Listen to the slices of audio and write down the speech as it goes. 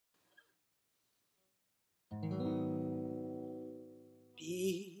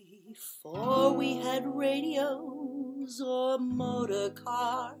Before we had radios or motor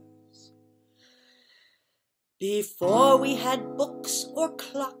cars, before we had books or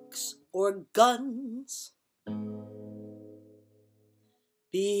clocks or guns,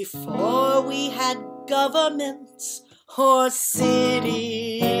 before we had governments or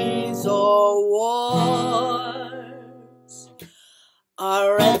cities or wars,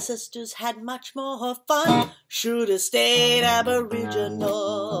 our ancestors had much more fun. Shoulda stayed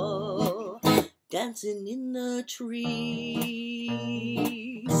Aboriginal, dancing in the trees.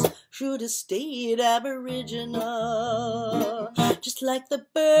 Shoulda stayed Aboriginal, just like the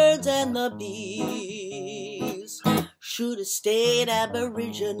birds and the bees. Shoulda stayed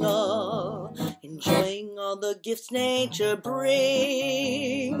Aboriginal, enjoying all the gifts nature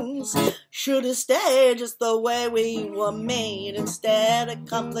brings. Shoulda stayed just the way we were made, instead of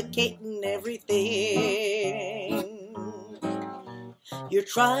complicating everything. Your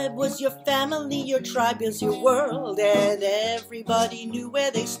tribe was your family, your tribe was your world, and everybody knew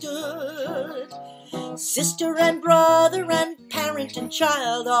where they stood. Sister and brother and parent and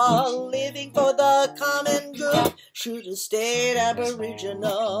child, all living for the common good. Shoulda stayed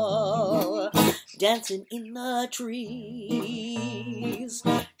Aboriginal, dancing in the trees.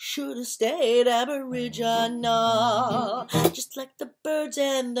 Shoulda stayed Aboriginal, just like the birds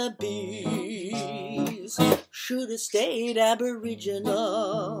and the bees. Shoulda stayed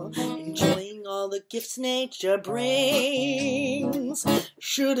Aboriginal, enjoying all the gifts nature brings.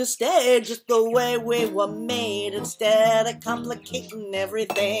 Shoulda stayed just the way we were made, instead of complicating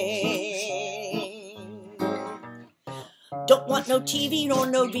everything. Don't want no TV nor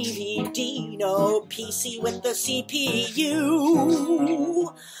no DVD, no PC with the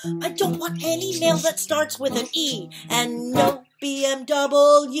CPU. I don't want any mail that starts with an E, and no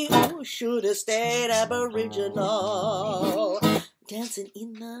BMW. Shoulda stayed Aboriginal, dancing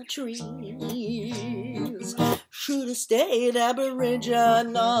in the trees. Shoulda stayed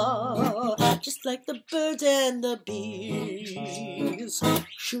Aboriginal, just like the birds and the bees.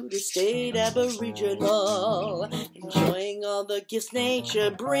 Shoulda stayed Aboriginal, enjoying all the gifts nature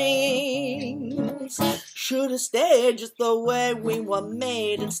brings. Shoulda stayed just the way we were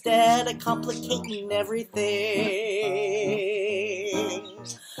made, instead of complicating everything.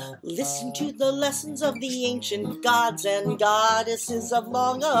 Listen to the lessons of the ancient gods and goddesses of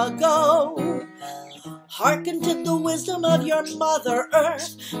long ago. Hearken to the wisdom of your Mother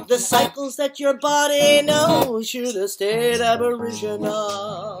Earth, the cycles that your body knows. Shoulda stayed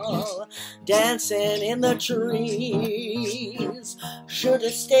Aboriginal, dancing in the trees.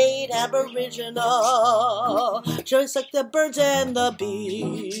 Shoulda stayed Aboriginal, just like the birds and the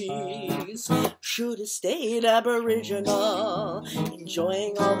bees. Shoulda stayed Aboriginal,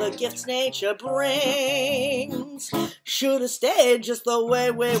 enjoying all the gifts nature brings. Shoulda stayed just the way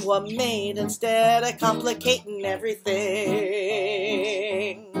we were made, instead of complicating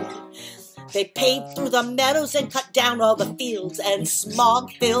everything. They paved through the meadows and cut down all the fields, and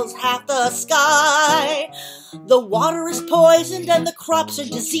smog fills half the sky. The water is poisoned and the crops are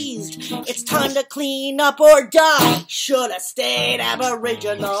diseased. It's time to clean up or die. Shoulda stayed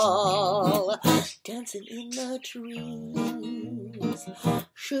Aboriginal, dancing in the trees.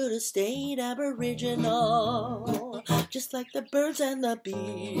 Shoulda stayed Aboriginal, just like the birds and the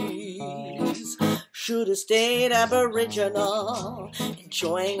bees. Shoulda stayed Aboriginal,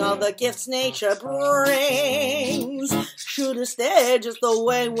 enjoying all the gifts nature brings. Shoulda stayed just the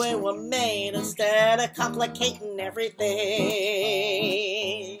way we were made, instead of complicating everything.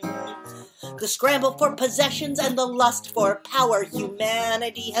 The scramble for possessions and the lust for power,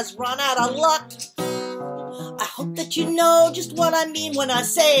 humanity has run out of luck. I hope that you know just what I mean when I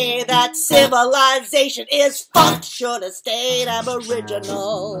say that civilization is fucked. Shoulda stayed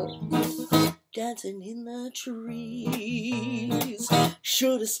Aboriginal, dancing in the trees.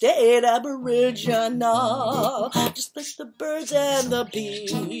 Shoulda stayed Aboriginal, just like the birds and the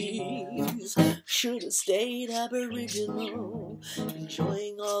bees. Shoulda stayed Aboriginal,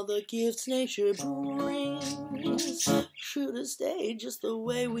 enjoying all the gifts nature brings. Shoulda stayed just the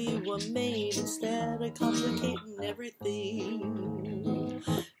way we were made, instead of complicating everything.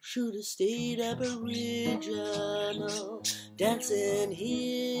 Shoulda stayed Aboriginal, dancing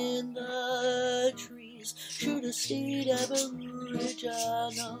in the trees. Shoulda stayed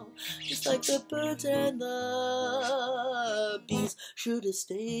Aboriginal, just like the birds and the bees. Shoulda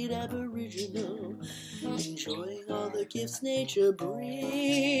stayed Aboriginal, enjoying all the gifts nature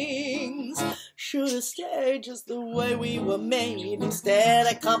brings. Shoulda stayed just the way we were made, instead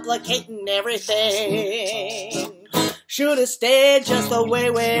of complicating everything. Shoulda stayed just the way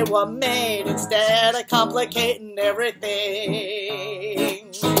we were made, instead of complicating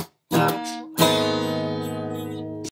everything.